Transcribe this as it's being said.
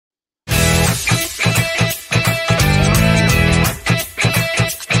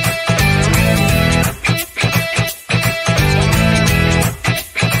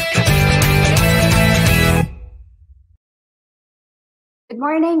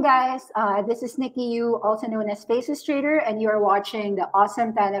morning, guys. This is Nikki, also known as Facelesstrader, and you are watching the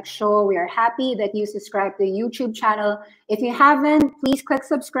Awesome 10X Show. We are happy that you subscribe to the YouTube channel. If you haven't, please click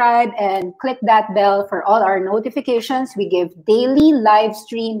subscribe and click that bell for all our notifications. We give daily live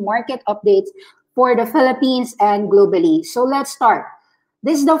stream market updates for the Philippines and globally. So let's start.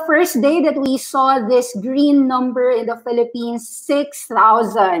 This is the first day that we saw this green number in the Philippines,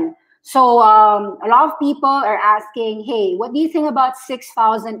 6,000. So a lot of people are asking, hey, what do you think about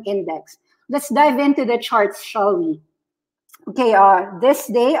 6,000 index? Let's dive into the charts, shall we? Okay, this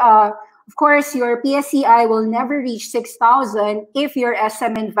day, of course, your PSEI will never reach 6,000 if your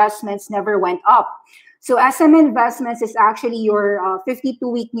SM investments never went up. So SM investments is actually your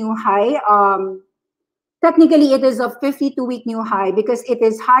 52-week new high. Technically, it is a 52-week new high because it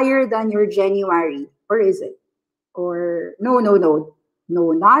is higher than your January. Or is it? Or no.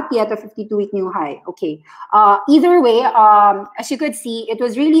 No, not yet a 52-week new high. Okay. Either way, as you could see, it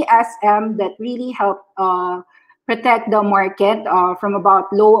was really SM that really helped protect the market from about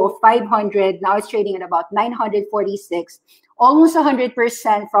low of 500. Now it's trading at about 946, almost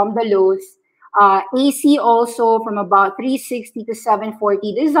 100% from the lows. AC also from about 360 to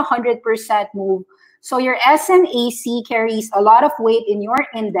 740. This is a 100% move. So your SMAC carries a lot of weight in your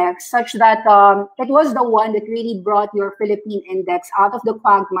index, such that it was the one that really brought your Philippine index out of the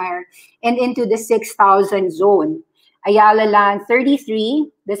quagmire and into the 6,000 zone. Ayala Land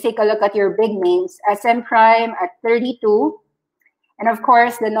 33. Let's take a look at your big names. SM Prime at 32. And of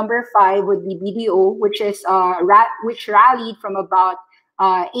course, the number 5 would be BDO, which is which rallied from about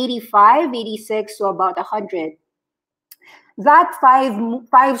 85, 86 to about 100. That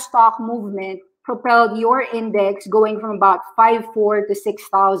five stock movement propelled your index going from about 5,400 to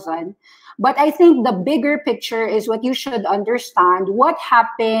 6,000. But I think the bigger picture is what you should understand, what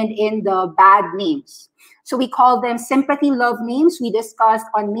happened in the bad names. So we call them sympathy love names. We discussed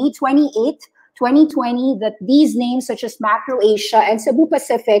on May 28, 2020, that these names such as Macro Asia and Cebu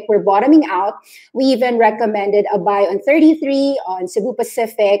Pacific were bottoming out. We even recommended a buy on 33 on Cebu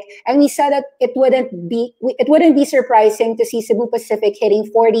Pacific, and we said that it wouldn't be surprising to see Cebu Pacific hitting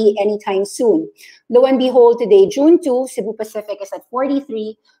 40 anytime soon. Lo and behold, today, June 2, Cebu Pacific is at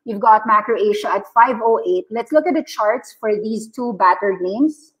 43. You've got Macro Asia at 508. Let's look at the charts for these two battered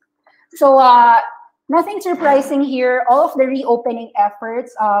names. So nothing surprising here. All of the reopening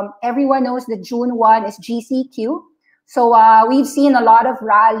efforts, everyone knows that June 1 is GCQ. So we've seen a lot of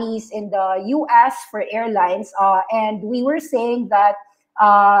rallies in the US for airlines. And we were saying that,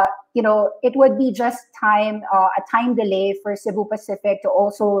 it would be just a time delay for Cebu Pacific to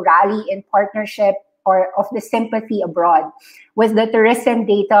also rally in partnership or of the sympathy abroad, with the tourism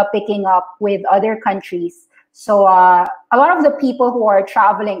data picking up with other countries. So a lot of the people who are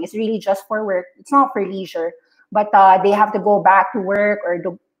traveling is really just for work. It's not for leisure, but they have to go back to work, or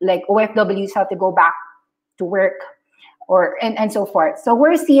like OFWs have to go back to work, and so forth. So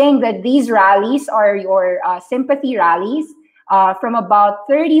we're seeing that these rallies are your sympathy rallies from about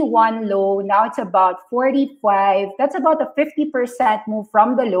 31 low. Now it's about 45. That's about a 50% move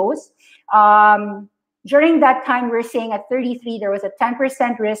from the lows. During that time, we're saying at 33, there was a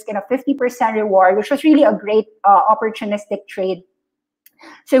 10% risk and a 50% reward, which was really a great opportunistic trade.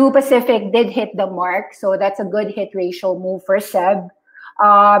 Cebu Pacific did hit the mark, so that's a good hit ratio move for SEB.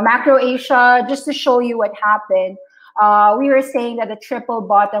 Macro Asia, just to show you what happened, we were saying that the triple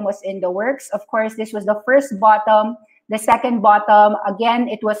bottom was in the works. Of course, this was the first bottom. The second bottom, again,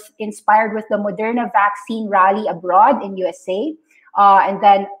 it was inspired with the Moderna vaccine rally abroad in USA. And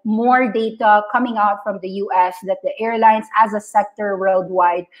then more data coming out from the US that the airlines as a sector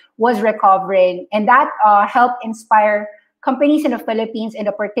worldwide was recovering. And that helped inspire companies in the Philippines in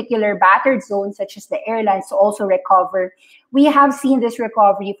a particular battered zone, such as the airlines, to also recover. We have seen this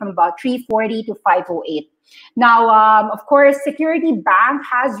recovery from about 340 to 508. Now, of course, Security Bank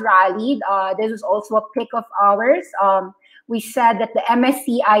has rallied. This was also a pick of ours. We said that the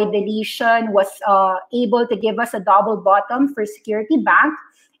MSCI deletion was able to give us a double bottom for Security Bank.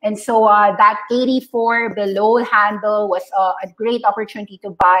 And so that 84 below handle was a great opportunity to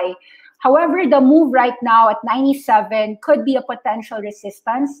buy. However, the move right now at 97 could be a potential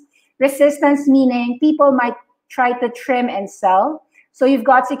resistance. Resistance meaning people might try to trim and sell. So you've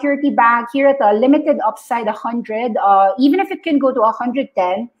got Security Bank here at a limited upside 100. Even if it can go to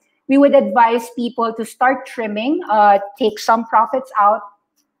 110, we would advise people to start trimming, take some profits out,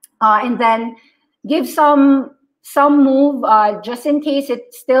 and then give some move just in case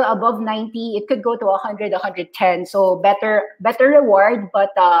it's still above 90. It could go to 100, 110. So better reward,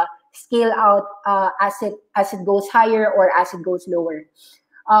 but scale out as it goes higher or as it goes lower.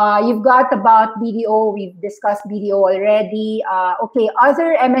 You've got about BDO. We've discussed BDO already. Okay,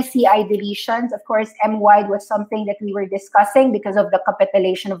 other MSCI deletions. Of course, M-wide was something that we were discussing because of the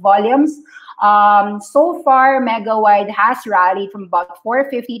capitalization of volumes. So far, Mega-wide has rallied from about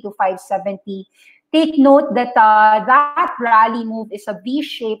 450 to 570. Take note that that rally move is a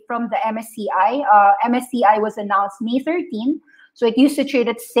V-shape from the MSCI. MSCI was announced May 13. So it used to trade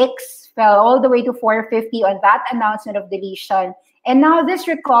at 6, fell all the way to 450 on that announcement of deletion. And now this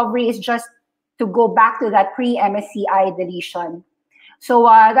recovery is just to go back to that pre-MSCI deletion. So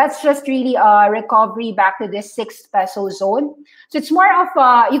that's just really a recovery back to this 6 peso zone. So it's more of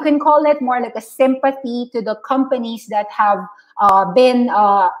you can call it more like a sympathy to the companies that have been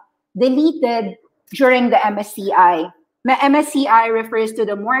deleted during the MSCI. MSCI refers to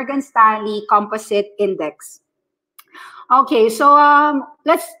the Morgan Stanley Composite Index. Okay, so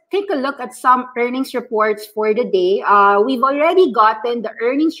let's take a look at some earnings reports for the day. We've already gotten the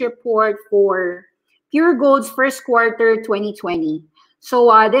earnings report for PureGold's first quarter 2020.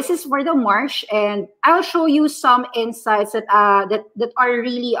 So this is for the March, and I'll show you some insights that that are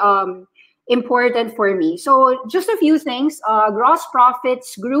really important for me. So just a few things. Gross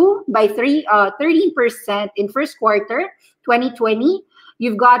profits grew by 13% in first quarter 2020.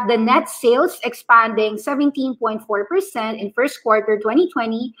 You've got the net sales expanding 17.4% in first quarter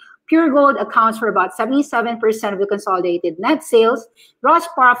 2020. PureGold accounts for about 77% of the consolidated net sales. Gross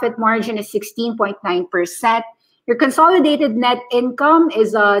profit margin is 16.9%. Your consolidated net income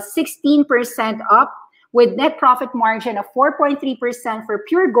is 16% up, with net profit margin of 4.3% for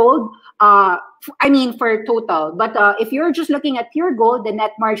PureGold. For total. But if you're just looking at PureGold, the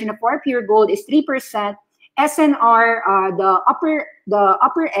net margin for PureGold is 3%. SNR, the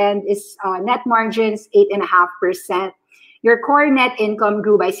upper end is net margins 8.5%. Your core net income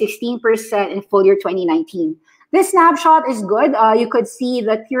grew by 16% in full year 2019. This snapshot is good. You could see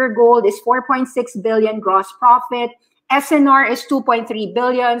that PureGold is 4.6 billion gross profit. SNR is 2.3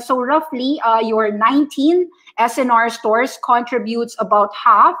 billion. So roughly your 19 SNR stores contributes about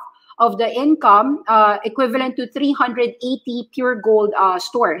half of the income, equivalent to 380 PureGold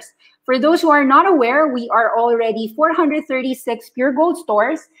stores. For those who are not aware, we are already 436 PureGold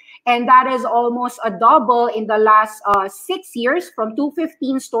stores, and that is almost a double in the last 6 years, from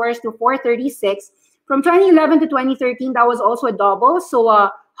 215 stores to 436. From 2011 to 2013, that was also a double. So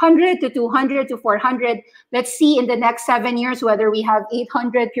 100 to 200 to 400. Let's see in the next 7 years whether we have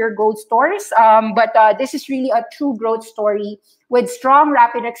 800 PureGold stores. But this is really a true growth story with strong,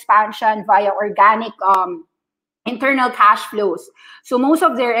 rapid expansion via organic internal cash flows. So most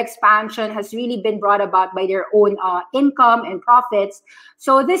of their expansion has really been brought about by their own income and profits.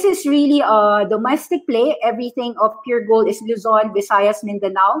 So this is really a domestic play. Everything of PureGold is Luzon, Visayas,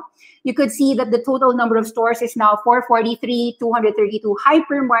 Mindanao. You could see that the total number of stores is now 443, 232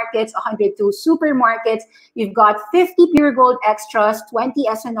 hypermarkets, 102 supermarkets. You've got 50 PureGold extras, 20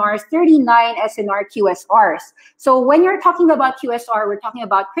 SNRs, 39 SNR QSRs. So when you're talking about QSR, we're talking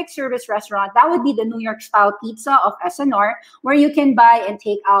about quick service restaurant. That would be the New York style pizza of SNR, where you can buy and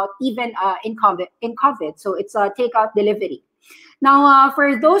take out even in COVID. So it's a takeout delivery. Now,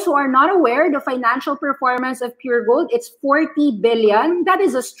 for those who are not aware, the financial performance of PureGold, it's 40 billion. That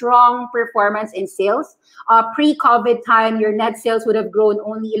is a strong performance in sales. Pre-COVID time, your net sales would have grown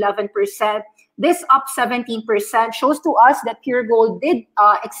only 11%. This up 17% shows to us that PureGold did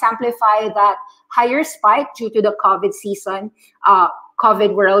exemplify that higher spike due to the COVID season,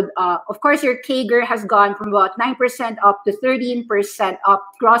 COVID world. Of course, your CAGR has gone from about 9% up to 13% up.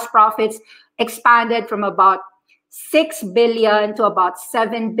 Gross profits expanded from about 6 billion to about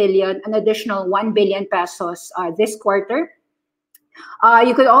 7 billion, an additional 1 billion pesos this quarter.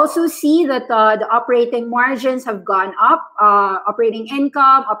 You could also see that the operating margins have gone up. Operating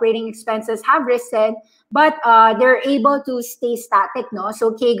income, operating expenses have risen, but they're able to stay static, no?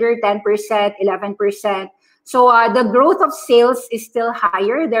 So CAGR 10%, 11%. So the growth of sales is still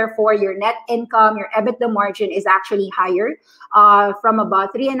higher. Therefore, your net income, your EBITDA margin is actually higher, from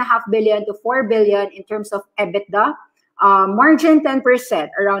about 3.5 billion to 4 billion in terms of EBITDA. Margin 10%,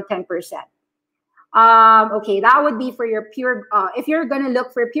 around 10%. Okay, that would be for your pure, if you're going to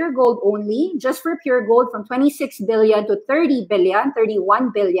look for PureGold only, just for PureGold from 26 billion to 30 billion,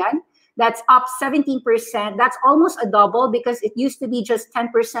 31 billion. That's up 17%. That's almost a double because it used to be just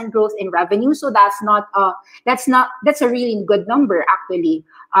 10% growth in revenue. So that's a really good number actually.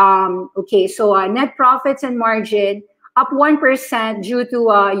 Okay, so net profits and margin up 1% due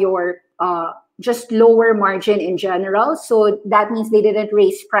to your just lower margin in general. So that means they didn't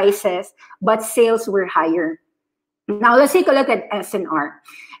raise prices, but sales were higher. Now let's take a look at SNR.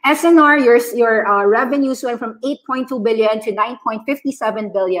 SNR, your revenues went from 8.2 billion to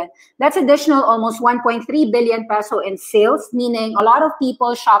 9.57 billion. That's additional almost 1.3 billion peso in sales, meaning a lot of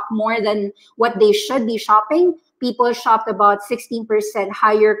people shop more than what they should be shopping. People shopped about 16%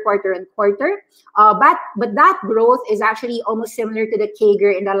 higher quarter on quarter. But that growth is actually almost similar to the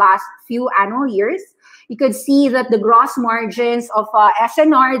CAGR in the last few annual years. You could see that the gross margins of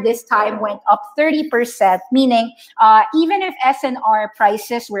SNR this time went up 30%, meaning even if SNR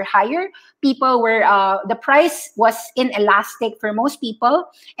prices were higher, people were, the price was inelastic for most people,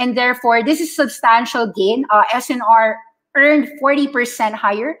 and therefore this is substantial gain. SNR earned 40%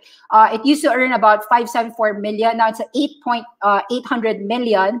 higher. It used to earn about 574 million. Now it's at 800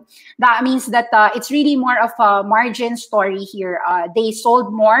 million. That means that it's really more of a margin story here. They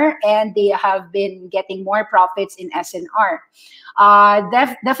sold more and they have been getting more profits in SNR.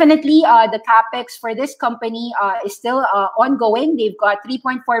 Definitely, the capex for this company is still ongoing. They've got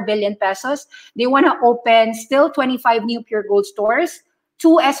 3.4 billion pesos. They want to open still 25 new Pure Gold stores,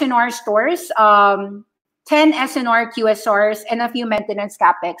 2 SNR stores, 10 SNR QSRs, and a few maintenance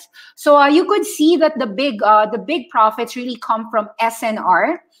capex. So you could see that the big profits really come from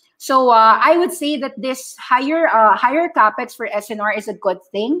SNR. So I would say that this higher capex for SNR is a good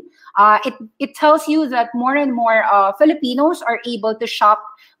thing. It tells you that more and more Filipinos are able to shop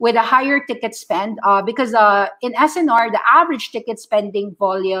with a higher ticket spend because in SNR, the average ticket spending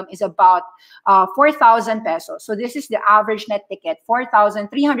volume is about 4,000 pesos. So this is the average net ticket,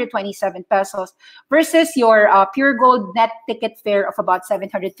 4,327 pesos versus your Pure Gold net ticket fare of about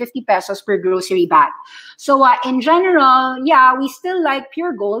 750 pesos per grocery bag. So in general, yeah, we still like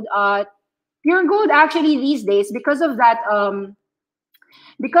Pure Gold. Pure Gold actually these days, because of that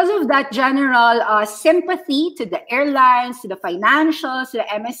general sympathy to the airlines, to the financials, to the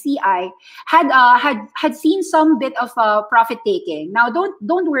MSCI, had seen some bit of profit taking. Now,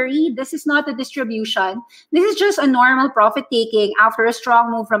 don't worry, this is not a distribution. This is just a normal profit taking after a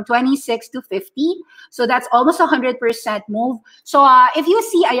strong move from 26 to 50. So that's almost 100% move. So if you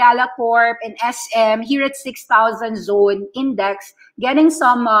see Ayala Corp and SM here at 6,000 zone index getting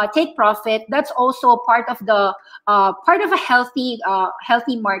some take profit, that's also part of a healthy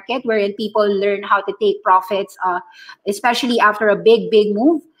market wherein people learn how to take profits, especially after a big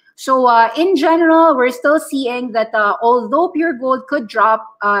move. So in general, we're still seeing that although Pure Gold could drop,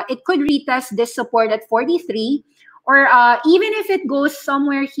 it could retest this support at 43, or even if it goes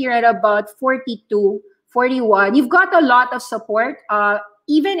somewhere here at about 42, 41, you've got a lot of support.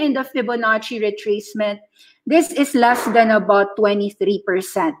 Even in the Fibonacci retracement, this is less than about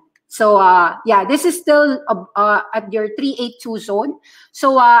 23%. So yeah, this is still at your 382 zone.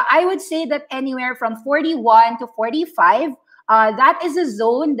 So I would say that anywhere from 41 to 45, that is a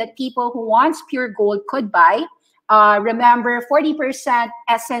zone that people who wants Pure Gold could buy. Remember, 40%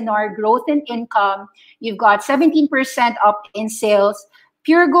 SNR growth in income. You've got 17% up in sales.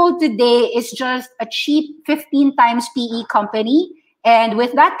 Pure Gold today is just a cheap 15 times PE company. And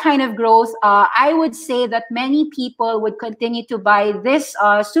with that kind of growth, I would say that many people would continue to buy this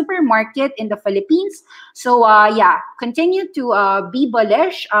supermarket in the Philippines. So yeah, continue to be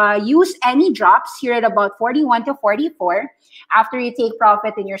bullish. Use any drops here at about 41 to 44. After you take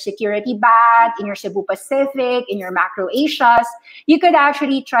profit in your Security Bank, in your Cebu Pacific, in your Macro Asias, you could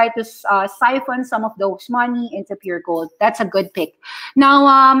actually try to siphon some of those money into Pure Gold. That's a good pick.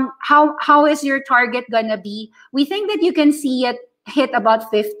 Now, how is your target gonna be? We think that you can see it hit about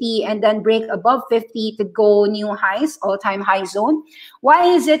 50 and then break above 50 to go new highs, all-time high zone. Why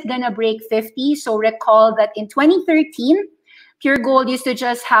is it gonna break 50? So recall that in 2013, Pure Gold used to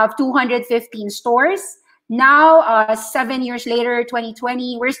just have 215 stores. Now, 7 years later,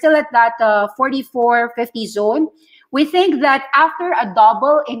 2020, we're still at that 44, 50 zone. We think that after a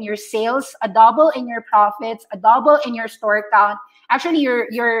double in your sales, a double in your profits, a double in your store count, actually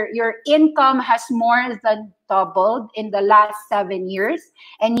your income has more than doubled in the last 7 years,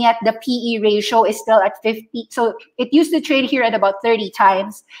 and yet the PE ratio is still at 50. So it used to trade here at about 30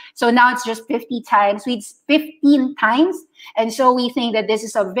 times. So now it's just 50 times. So it's 15 times. And so we think that this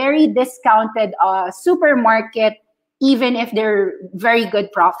is a very discounted supermarket, even if they're very good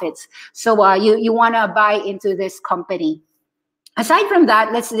profits. So you want to buy into this company. Aside from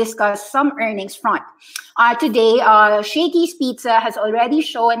that, let's discuss some earnings front. Today, Shakey's Pizza has already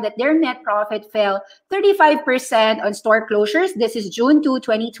shown that their net profit fell 35% on store closures. This is June 2,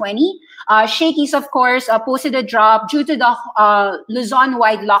 2020. Shakey's, of course, posted a drop due to the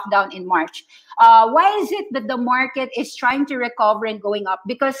Luzon-wide lockdown in March. Why is it that the market is trying to recover and going up?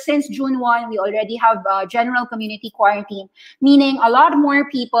 Because since June 1, we already have general community quarantine, meaning a lot more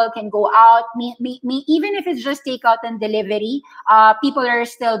people can go out, even if it's just takeout and delivery. People are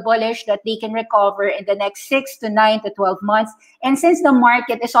still bullish that they can recover in the next 6 to 9 to 12 months. And since the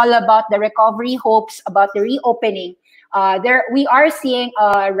market is all about the recovery hopes, about the reopening, we are seeing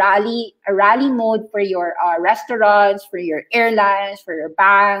a rally mode for your restaurants, for your airlines, for your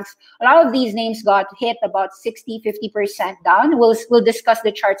banks. A lot of these names got hit about 60-50% down. We'll discuss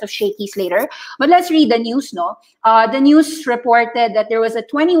the charts of Shakeys later. But let's read the news. The news reported that there was a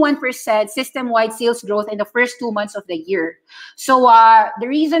 21% system-wide sales growth in the first 2 months of the year. So the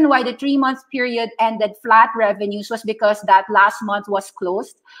reason why the 3-month period ended flat revenues was because that last month was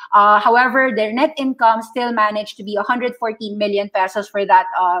closed. However, their net income still managed to be 114 million pesos for that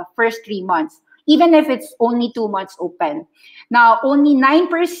first 3 months, even if it's only 2 months open. Now, only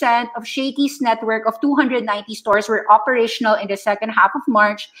 9% of Shakey's network of 290 stores were operational in the second half of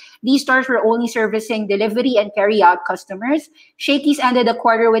March. These stores were only servicing delivery and carry-out customers. Shakey's ended the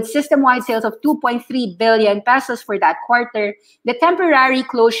quarter with system-wide sales of 2.3 billion pesos for that quarter. The temporary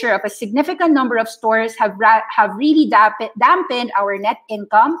closure of a significant number of stores have really dampened our net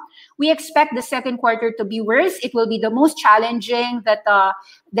income. We expect the second quarter to be worse. It will be the most challenging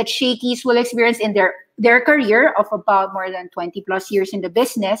that Shakey's will experience in their career of about more than 20 plus years in the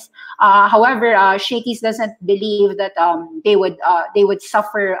business. However, Shakey's doesn't believe that they would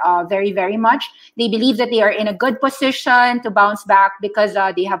suffer very, very much. They believe that they are in a good position to bounce back because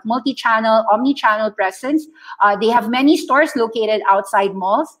they have multi-channel, omni-channel presence. They have many stores located outside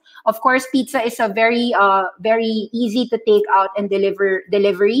malls. Of course, pizza is a very easy to take out and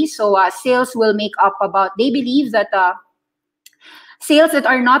delivery. So sales will make up about, they believe that sales that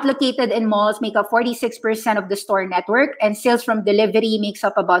are not located in malls make up 46% of the store network, and sales from delivery makes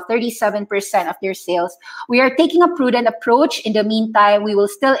up about 37% of their sales. We are taking a prudent approach. In the meantime, we will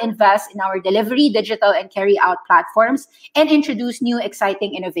still invest in our delivery, digital, and carry-out platforms and introduce new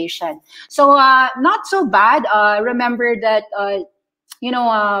exciting innovation. So not so bad. Remember that,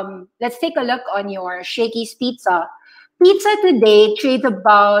 let's take a look on your Shakey's Pizza. Pizza today trades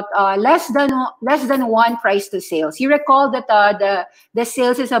about less than 1 price to sales. You recall that the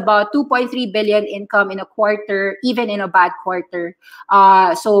sales is about 2.3 billion income in a quarter, even in a bad quarter.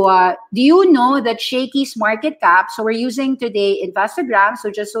 So do you know that Shakey's market cap? So we're using today Instagram. So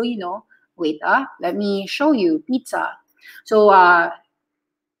just so you know, wait, let me show you pizza. So I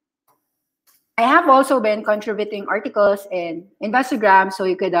have also been contributing articles in Instagram, so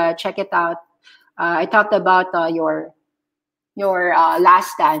you could check it out. I talked about your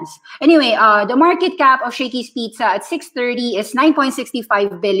last stands. Anyway, the market cap of Shakey's Pizza at 6:30 is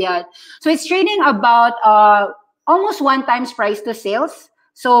 9.65 billion. So it's trading about almost 1 times price to sales.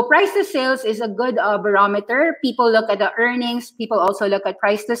 So price to sales is a good barometer. People look at the earnings. People also look at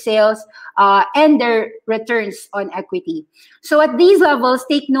price to sales and their returns on equity. So at these levels,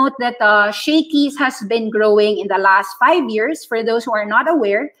 take note that Shakey's has been growing in the last 5 years. For those who are not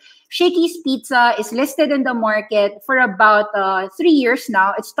aware, Shakey's Pizza is listed in the market for about 3 years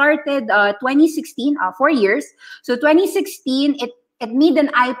now. It started 2016, 4 years. So 2016, it made an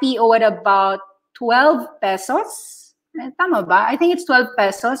IPO at about 12 pesos. Tama ba? I think it's 12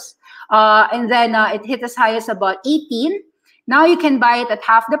 pesos. And then it hit as high as about 18. Now you can buy it at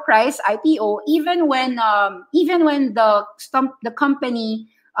half the price, IPO, even when the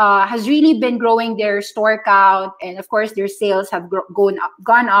company has really been growing their store count, and of course their sales have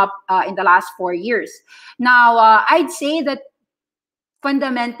gone up in the last 4 years. Now I'd say that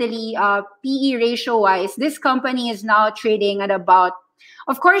fundamentally, PE ratio wise, this company is now trading at about,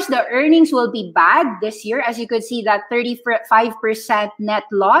 of course, the earnings will be bad this year, as you could see that 35% net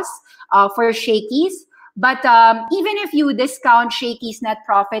loss for Shakey's. But even if you discount Shakey's net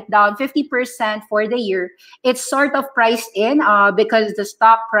profit down 50% for the year, it's sort of priced in because the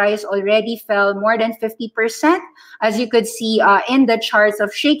stock price already fell more than 50%, as you could see in the charts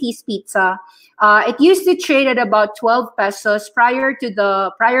of Shakey's Pizza. It used to trade at about 12 pesos prior to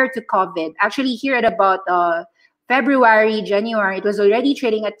COVID. Actually, here at about February, January, it was already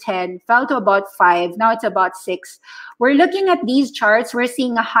trading at 10, fell to about 5. Now it's about 6. We're looking at these charts. We're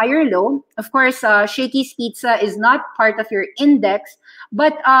seeing a higher low. Of course, Shakey's Pizza is not part of your index,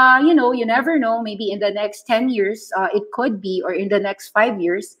 but you know, you never know. Maybe in the next 10 years, it could be, or in the next 5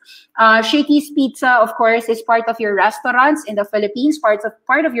 years. Shakey's Pizza, of course, is part of your restaurants in the Philippines,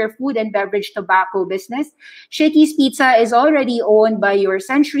 part of your food and beverage tobacco business. Shakey's Pizza is already owned by your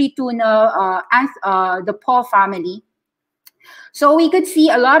Century Tuna and the Paul family. So we could see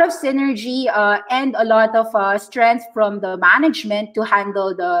a lot of synergy and a lot of strength from the management to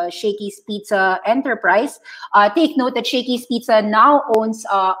handle the Shakey's Pizza enterprise. Take note that Shakey's Pizza now owns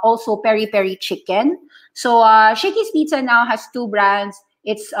also Peri Peri Chicken. So Shakey's Pizza now has 2 brands.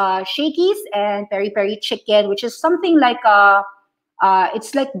 It's Shakeys and Peri Peri Chicken, which is something like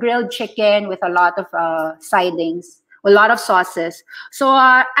it's like grilled chicken with a lot of sidings, a lot of sauces. So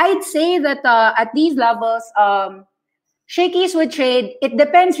I'd say that at these levels, Shakeys would trade, it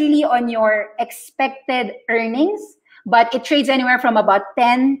depends really on your expected earnings, but it trades anywhere from about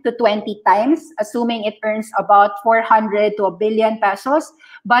 10 to 20 times, assuming it earns about 400 to a billion pesos.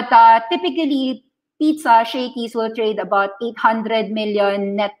 But typically, pizza, Shakeys will trade about 800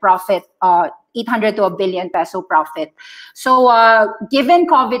 million net profit, 800 to a billion peso profit. So given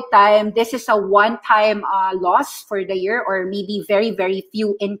COVID time, this is a one-time loss for the year, or maybe very, very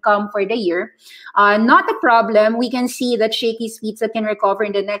few income for the year. Not a problem. We can see that Shakey's Pizza can recover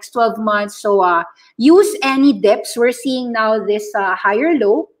in the next 12 months. So use any dips. We're seeing now this higher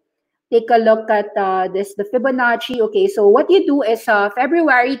low. Take a look at the Fibonacci. Okay, so what you do is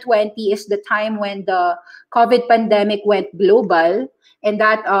February 20 is the time when the COVID pandemic went global. And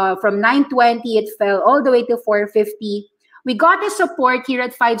that from 920, it fell all the way to 450. We got a support here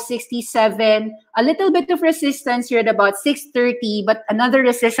at 567, a little bit of resistance here at about 630, but another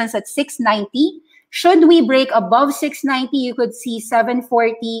resistance at 690. Should we break above 690, you could see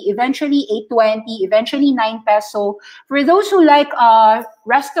 740, eventually 820, eventually 9 peso. For those who like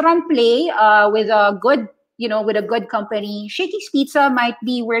restaurant play with a good, you know, with a good company, Shakey's Pizza might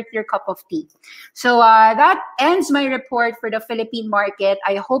be worth your cup of tea. So that ends my report for the Philippine market.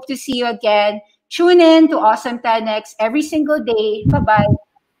 I hope to see you again. Tune in to Awesome 10X every single day. Bye-bye.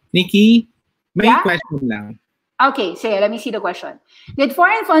 Nikki, may question lang. Okay, so let me see the question. Did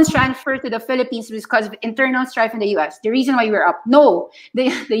foreign funds transfer to the Philippines because of internal strife in the U.S.? The reason why we're up? No,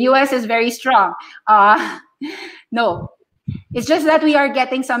 the U.S. is very strong. No, it's just that we are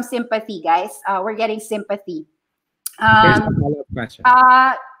getting some sympathy, guys. We're getting sympathy. Here's a follow-up question.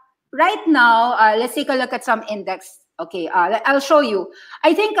 Right now, let's take a look at some index. Okay, I'll show you.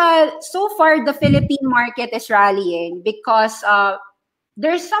 I think so far the Philippine market is rallying because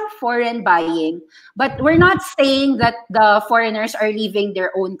there's some foreign buying, but we're not saying that the foreigners are leaving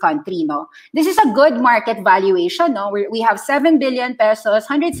their own country, no? This is a good market valuation, no? We have 7 billion pesos,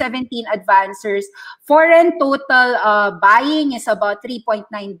 117 advancers. Foreign total buying is about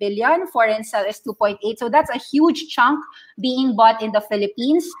 3.9 billion. Foreign sell is 2.8. So that's a huge chunk being bought in the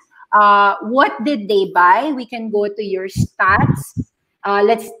Philippines. What did they buy? We can go to your stats.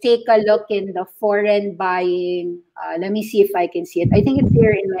 Let's take a look in the foreign buying. Let me see if I can see it. I think it's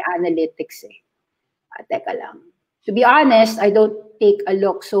here in my analytics. Teka lang. To be honest, I don't take a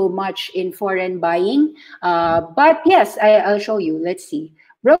look so much in foreign buying. But yes, I'll show you. Let's see.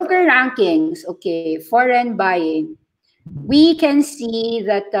 Broker rankings. Okay, foreign buying. We can see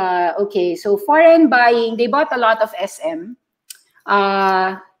that, okay, so foreign buying, they bought a lot of SM.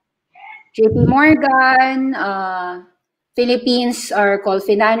 JP Morgan, Philippines are Call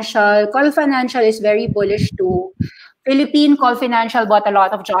Financial. Call Financial is very bullish too. Philippine Call Financial bought a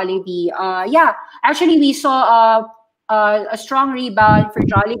lot of Jollibee. Yeah, actually we saw a strong rebound for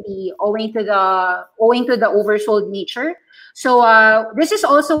Jollibee owing to the oversold nature. So this is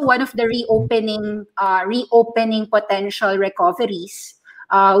also one of the reopening potential recoveries.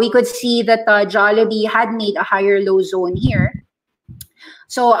 We could see that Jollibee had made a higher low zone here.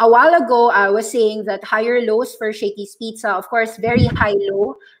 So a while ago, I was saying that higher lows for Shakey's Pizza, of course, very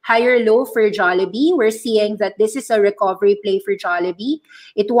higher low for Jollibee. We're seeing that this is a recovery play for Jollibee.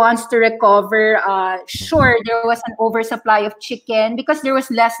 It wants to recover. Sure, there was an oversupply of chicken because there was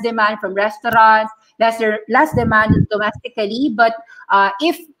less demand from restaurants, less demand domestically. But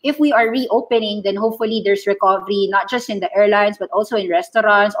if we are reopening, then hopefully there's recovery, not just in the airlines, but also in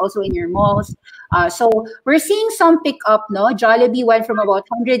restaurants, also in your malls. So we're seeing some pickup, no? Jollibee went from about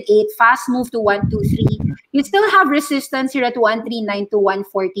 108, fast move to 123. You still have resistance here at 139 to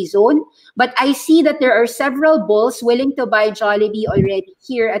 140 zone. But I see that there are several bulls willing to buy Jollibee already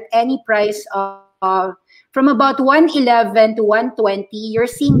here at any price from about 111 to 120. You're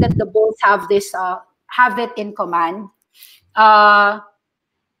seeing that the bulls have this have it in command.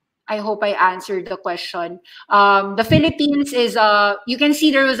 I hope I answered the question. The Philippines is, you can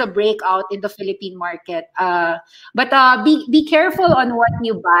see there was a breakout in the Philippine market. But be careful on what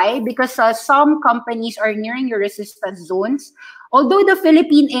you buy, because some companies are nearing your resistance zones. Although the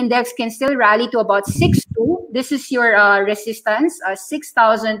Philippine index can still rally to about 6,200, this is your resistance,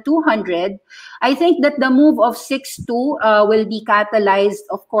 6,200. I think that the move of 6,200 will be catalyzed,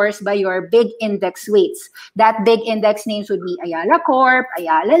 of course, by your big index weights. That big index names would be Ayala Corp,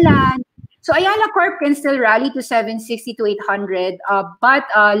 Ayala Land. So Ayala Corp can still rally to 760 to 800, but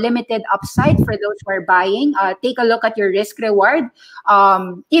limited upside for those who are buying. Take a look at your risk reward.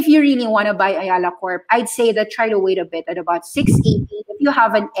 If you really want to buy Ayala Corp, I'd say that try to wait a bit at about 680 if you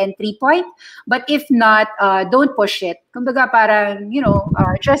have an entry point. But if not, don't push it. Kumbaga parang, you know,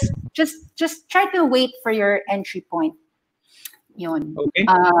 just try to wait for your entry point. Yun. Okay.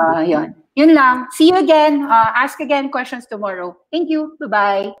 Yun lang. See you again. Ask again questions tomorrow. Thank you.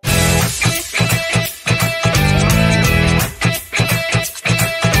 Bye-bye.